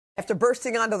After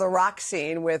bursting onto the rock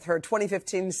scene with her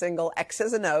 2015 single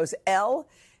X's and O's, Elle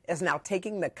is now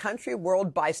taking the country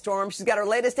world by storm. She's got her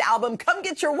latest album, Come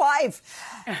Get Your Wife.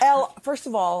 Elle, first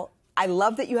of all, I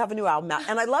love that you have a new album out,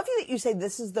 and I love that you say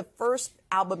this is the first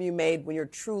album you made when you're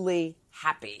truly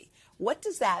happy. What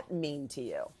does that mean to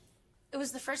you? It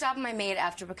was the first album I made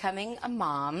after becoming a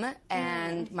mom,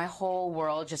 and my whole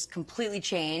world just completely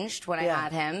changed when I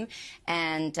had him.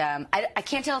 And I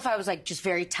can't tell if I was like just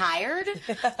very tired,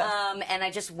 and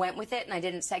I just went with it, and I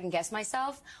didn't second guess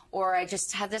myself, or I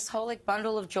just had this whole like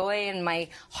bundle of joy, and my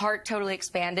heart totally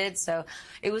expanded. So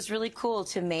it was really cool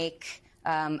to make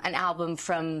an album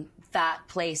from that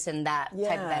place and that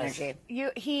type of energy.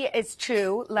 He is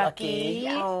too lucky.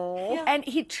 And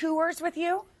he tours with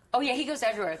you? Oh, yeah, he goes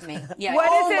everywhere with me. Yeah.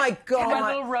 My God.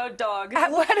 My little road dog.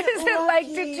 What is it like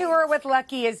to tour with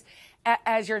Lucky as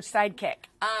your sidekick?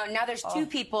 Now there's two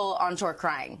people on tour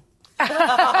crying.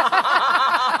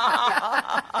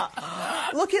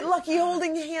 Look at Lucky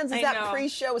holding hands. Is that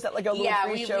pre-show? Is that like a little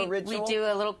pre-show ritual? We do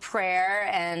a little prayer,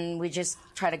 and we just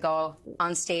try to go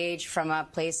on stage from a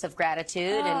place of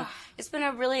gratitude. And it's been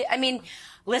a really, I mean,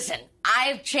 listen,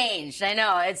 I've changed. I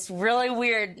know, it's really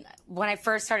weird. When I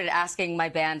first started asking my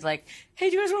band, like, hey,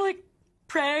 do you guys want to, like,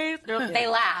 pray? They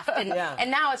laughed. And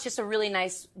now it's just a really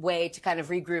nice way to kind of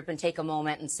regroup and take a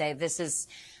moment and say, this is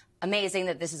amazing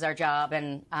that this is our job,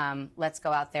 and let's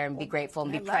go out there and be grateful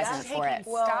and be present for it.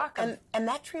 And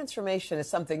that transformation is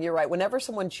something, you're right, whenever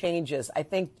someone changes, I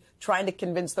think trying to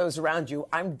convince those around you,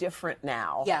 I'm different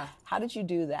now. Yeah. How did you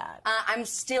do that? I'm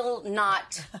still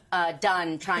not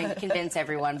done trying to convince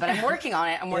everyone, but I'm working on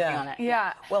it. I'm working on it.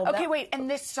 Yeah. Well, okay, wait, and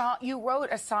this song, you wrote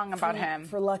a song about him.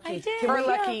 For Lucky. I did. For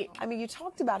Lucky. I mean, you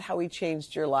talked about how he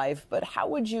changed your life, but how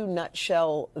would you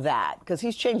nutshell that? Because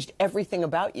he's changed everything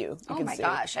about you. Oh my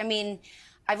gosh. I mean,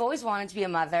 I've always wanted to be a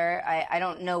mother. I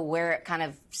don't know where it kind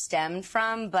of stemmed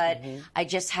from, but I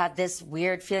just had this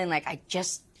weird feeling like I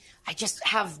just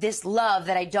have this love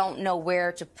that I don't know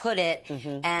where to put it,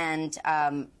 and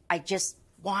I just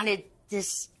wanted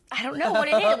this. I don't know what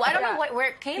it is. I don't know where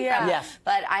it came from.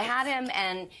 But I had him,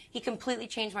 and he completely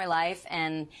changed my life.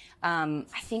 And I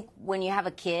think when you have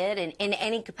a kid, and in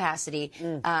any capacity,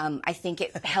 I think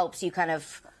it helps you kind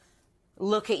of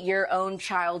look at your own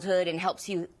childhood and helps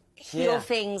you heal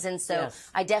things. And so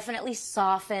I definitely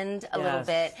softened a little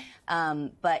bit.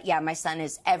 But yeah, my son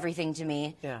is everything to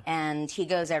me, and he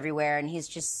goes everywhere, and he's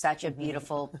just such a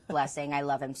beautiful blessing. I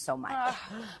love him so much.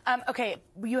 Okay,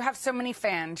 you have so many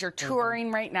fans. You're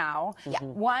touring right now.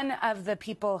 One of the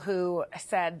people who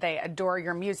said they adore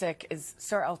your music is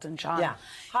Sir Elton John. Yeah.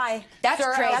 Hi. That's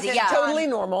crazy. That's totally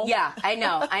normal. Yeah, I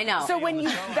know. I know. So when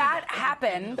that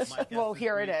happened, well,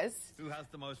 here it is.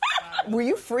 Were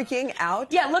you freaking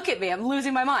out? Yeah, look at me. I'm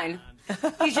losing my mind.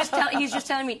 He's just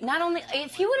telling me, not only,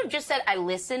 if he would have just said, I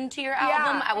listened to your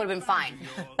album, I would have been fine.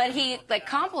 But he, like,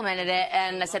 complimented it,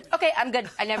 and I said, okay, I'm good.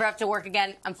 I never have to work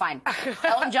again. I'm fine.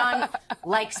 Elton John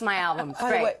likes my album. It's By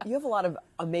great. the way, you have a lot of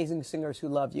amazing singers who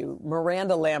love you.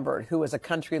 Miranda Lambert, who is a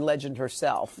country legend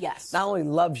herself, not only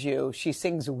loves you, she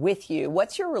sings with you.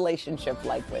 What's your relationship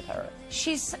like with her?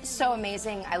 She's so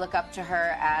amazing. I look up to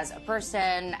her as a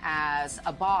person, as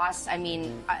a boss. I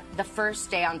mean, the first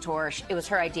day on tour, it was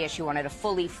her idea. She wanted a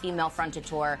fully female-fronted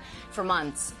tour for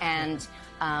months, and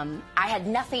I had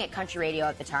nothing at country radio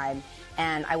at the time,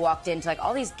 and I walked into like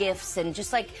all these gifts and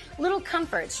just like little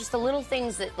comforts, just the little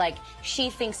things that like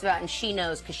she thinks about and she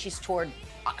knows because she's toured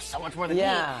so much more than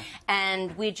me.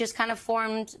 And we just kind of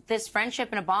formed this friendship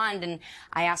and a bond, and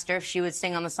I asked her if she would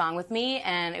sing on the song with me,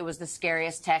 and it was the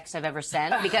scariest text I've ever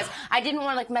sent because I didn't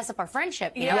want to like mess up our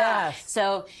friendship, you know?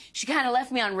 So she kind of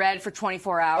left me on red for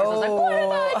 24 hours. I was like, what have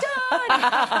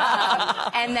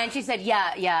I done? And then she said,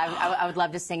 I would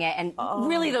love to sing it. And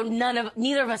really though,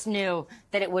 neither of us knew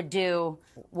that it would do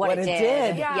what it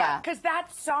did. Yeah, because that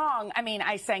song, I mean,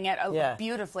 I sang it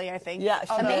beautifully, I think. Yeah,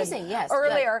 amazing, yes.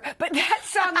 Earlier, but that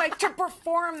song, like, to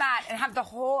perform that and have the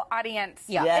whole audience.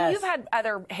 And you've had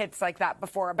other hits like that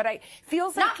before, but it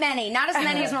feels like... Not as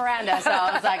many as Miranda, so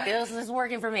I was like, this is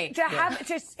working for me. To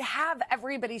have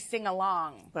everybody sing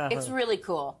along. It's really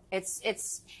cool. It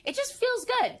just feels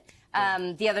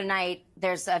good. The other night,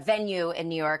 there's a venue in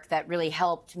New York that really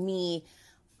helped me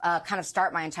kind of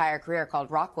start my entire career called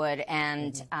Rockwood,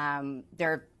 and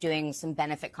they're doing some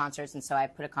benefit concerts, and so I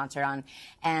put a concert on,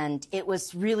 and it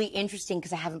was really interesting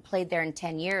because I haven't played there in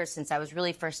 10 years since I was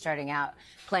really first starting out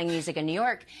playing music in New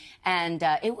York, and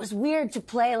it was weird to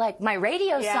play like my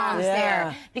radio songs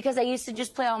there because I used to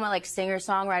just play all my like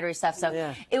singer-songwriter stuff,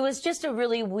 so it was just a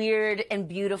really weird and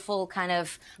beautiful kind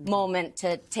of moment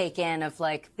to take in of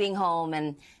like being home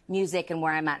and music and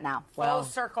where I'm at now. Full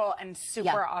circle and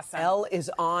super awesome. Elle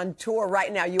is on tour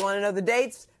right now. You want to know the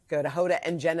dates? Go to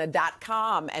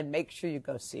hodaandjenna.com and make sure you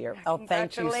go see her. Elle,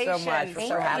 thank you so much. We're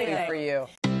so happy for you.